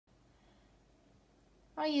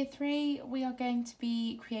Hi Year 3, we are going to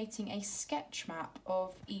be creating a sketch map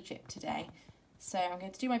of Egypt today. So I'm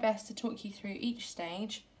going to do my best to talk you through each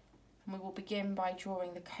stage, and we will begin by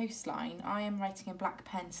drawing the coastline. I am writing in black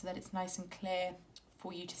pen so that it's nice and clear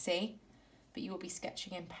for you to see, but you will be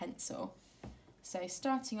sketching in pencil. So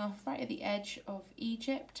starting off right at the edge of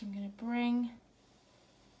Egypt, I'm going to bring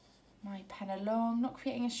my pen along, not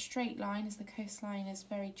creating a straight line as the coastline is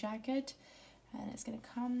very jagged. And it's going to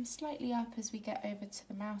come slightly up as we get over to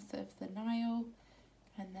the mouth of the Nile,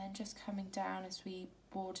 and then just coming down as we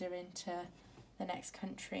border into the next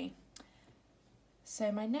country. So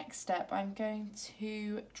my next step, I'm going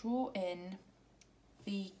to draw in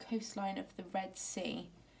the coastline of the Red Sea.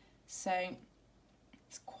 So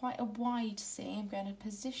it's quite a wide sea. I'm going to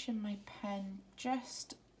position my pen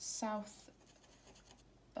just south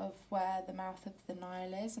of where the mouth of the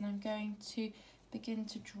Nile is, and I'm going to begin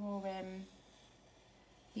to draw in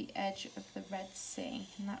the edge of the Red Sea,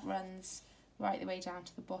 and that runs right the way down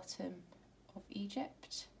to the bottom of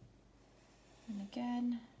Egypt. And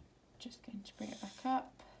again, just going to bring it back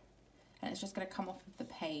up, and it's just going to come off of the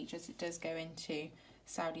page as it does go into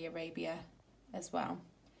Saudi Arabia as well.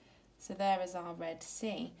 So there is our Red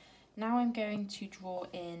Sea. Now I'm going to draw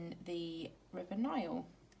in the River Nile.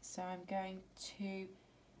 So I'm going to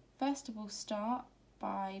first of all start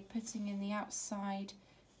by putting in the outside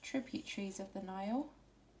tributaries of the Nile.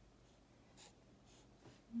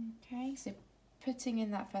 Okay, so putting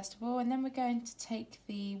in that first of all, and then we're going to take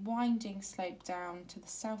the winding slope down to the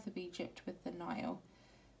south of Egypt with the Nile.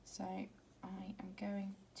 So I am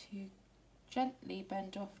going to gently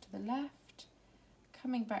bend off to the left,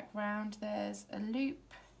 coming back round, there's a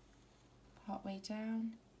loop part way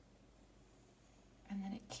down, and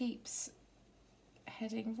then it keeps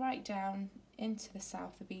heading right down into the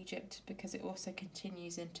south of Egypt because it also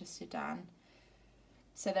continues into Sudan.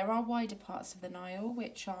 So there are wider parts of the Nile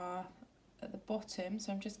which are at the bottom,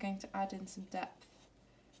 so I'm just going to add in some depth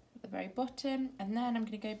at the very bottom, and then I'm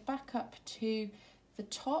going to go back up to the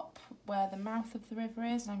top where the mouth of the river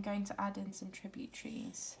is, and I'm going to add in some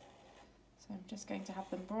tributaries. So I'm just going to have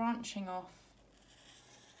them branching off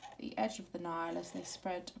the edge of the Nile as they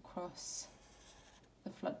spread across the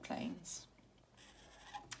floodplains.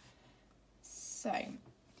 So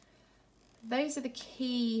those are the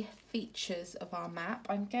key features of our map.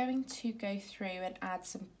 I'm going to go through and add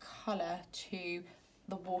some colour to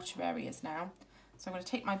the water areas now. So I'm going to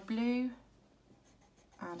take my blue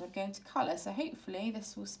and I'm going to colour. So hopefully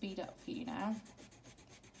this will speed up for you now.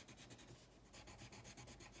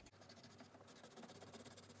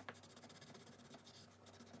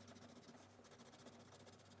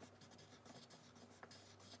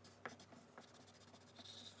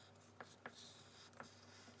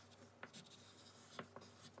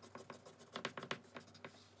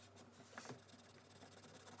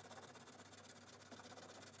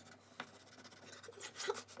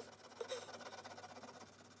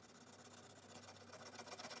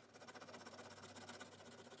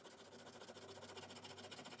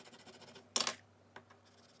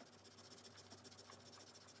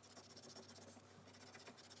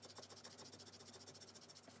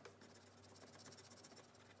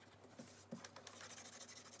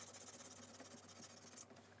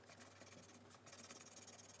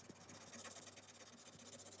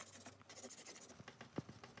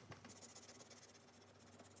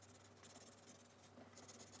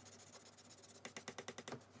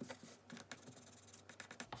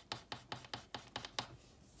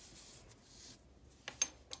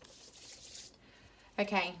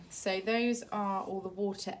 Okay, so those are all the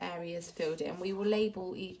water areas filled in. We will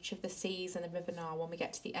label each of the seas and the River Nile when we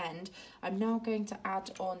get to the end. I'm now going to add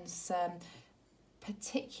on some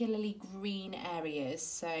particularly green areas.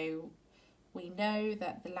 So we know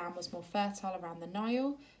that the land was more fertile around the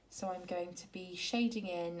Nile, so I'm going to be shading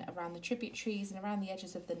in around the tributaries and around the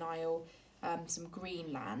edges of the Nile some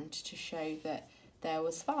green land to show that there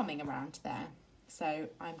was farming around there. So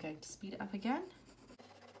I'm going to speed it up again.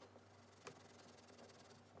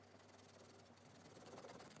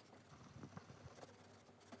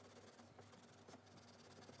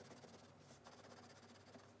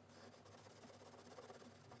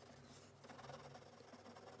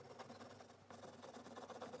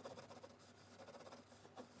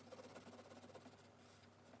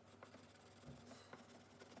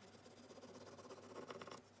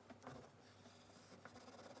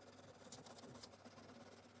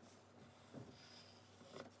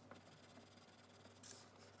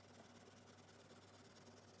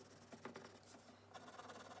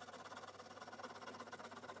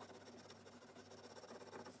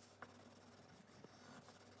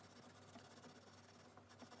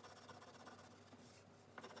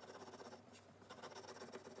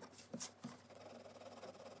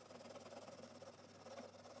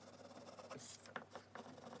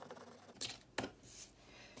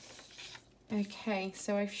 Okay,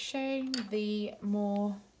 so I've shown the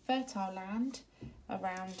more fertile land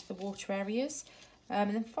around the water areas.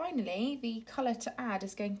 And then finally, the colour to add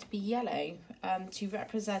is going to be yellow to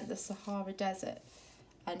represent the Sahara Desert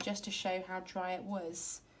and just to show how dry it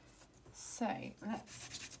was. So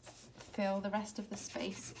let's fill the rest of the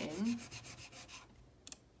space in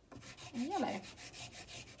yellow.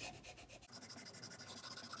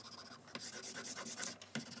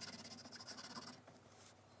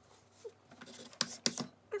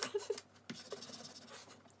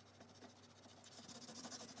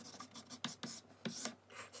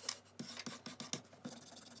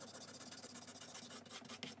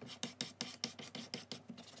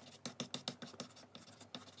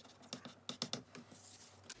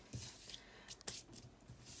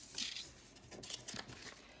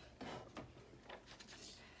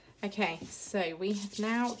 Okay, so we have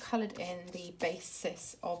now coloured in the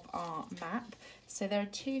basis of our map. So there are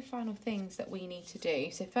two final things that we need to do.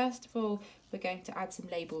 So first of all, we're going to add some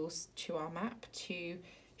labels to our map to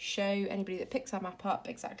show anybody that picks our map up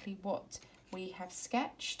exactly what we have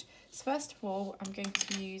sketched. So first of all, I'm going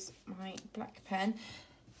to use my black pen.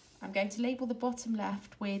 I'm going to label the bottom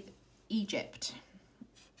left with Egypt.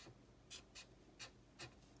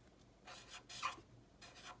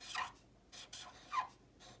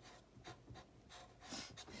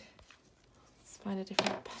 Find a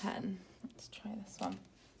different pen. Let's try this one.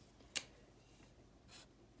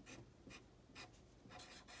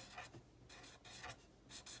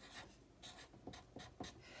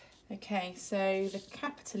 Okay, so the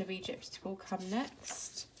capital of Egypt will come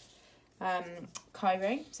next,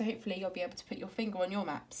 Cairo. So hopefully you'll be able to put your finger on your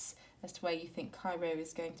maps as to where you think Cairo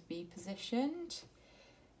is going to be positioned.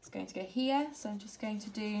 It's going to go here, so I'm just going to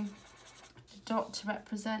do a dot to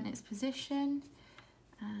represent its position.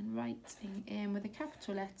 And writing in with a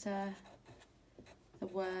capital letter the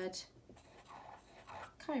word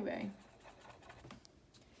Cairo.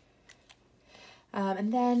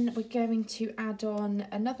 And then we're going to add on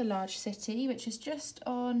another large city, which is just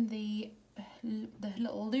on the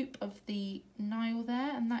little loop of the Nile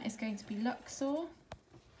there, and that is going to be Luxor,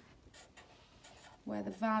 where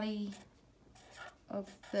the Valley of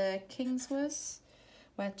the Kings was,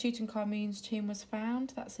 where Tutankhamun's tomb was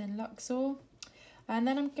found. That's in Luxor. And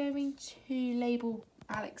then I'm going to label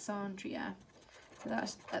Alexandria. So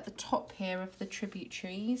that's at the top here of the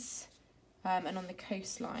tributaries and on the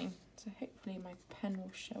coastline. So hopefully my pen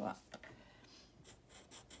will show up.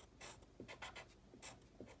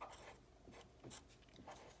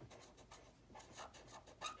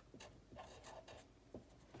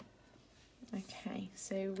 Okay,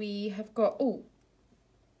 so we have got,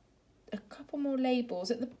 a couple more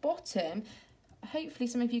labels at the bottom. Hopefully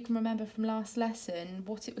some of you can remember from last lesson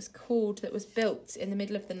what it was called that was built in the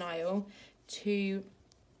middle of the Nile to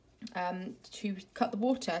cut the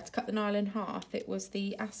water, to cut the Nile in half. It was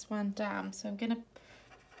the Aswan Dam. So I'm going to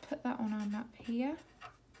put that on our map here.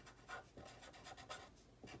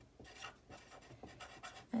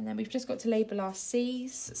 And then we've just got to label our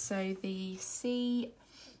seas. So the sea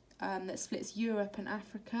that splits Europe and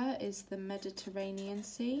Africa is the Mediterranean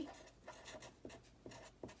Sea.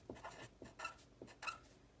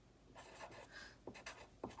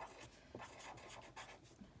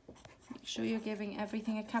 Sure you're giving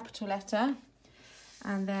everything a capital letter.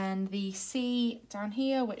 And then the sea down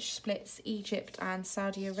here, which splits Egypt and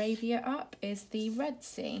Saudi Arabia up, is the Red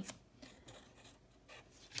Sea.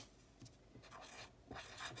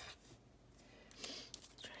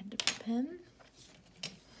 Trying to pop in.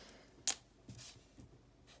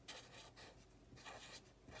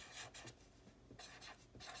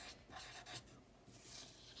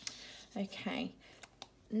 Okay.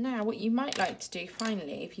 Now what you might like to do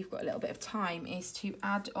finally, if you've got a little bit of time, is to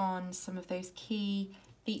add on some of those key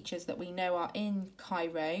features that we know are in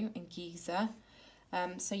Cairo and Giza.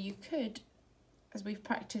 So you could, as we've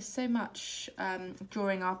practiced so much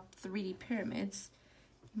drawing our 3D pyramids,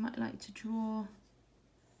 you might like to draw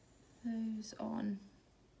those on.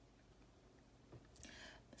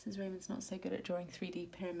 Mrs. Raymond's not so good at drawing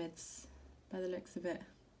 3D pyramids by the looks of it.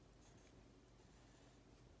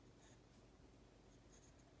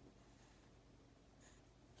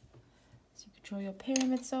 So you could draw your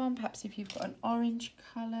pyramids on. Perhaps if you've got an orange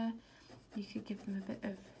colour, you could give them a bit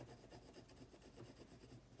of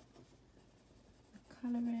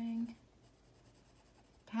colouring.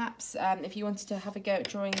 Perhaps if you wanted to have a go at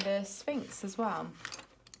drawing the Sphinx as well,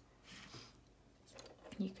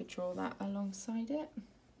 you could draw that alongside it.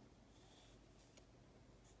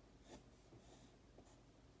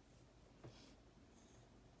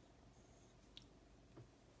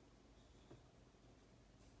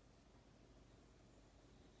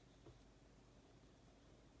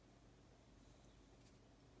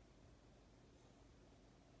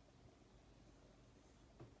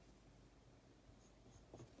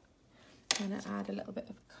 I'm going to add a little bit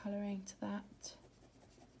of colouring to that.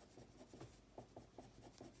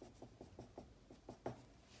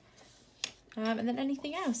 And then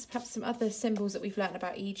anything else, perhaps some other symbols that we've learnt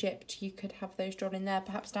about Egypt, you could have those drawn in there.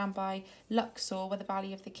 Perhaps down by Luxor, where the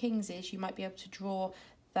Valley of the Kings is, you might be able to draw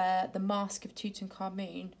the mask of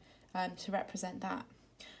Tutankhamun to represent that.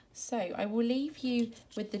 So I will leave you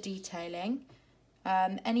with the detailing.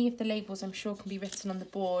 Any of the labels I'm sure can be written on the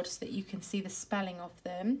board so that you can see the spelling of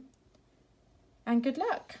them. And good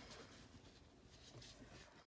luck!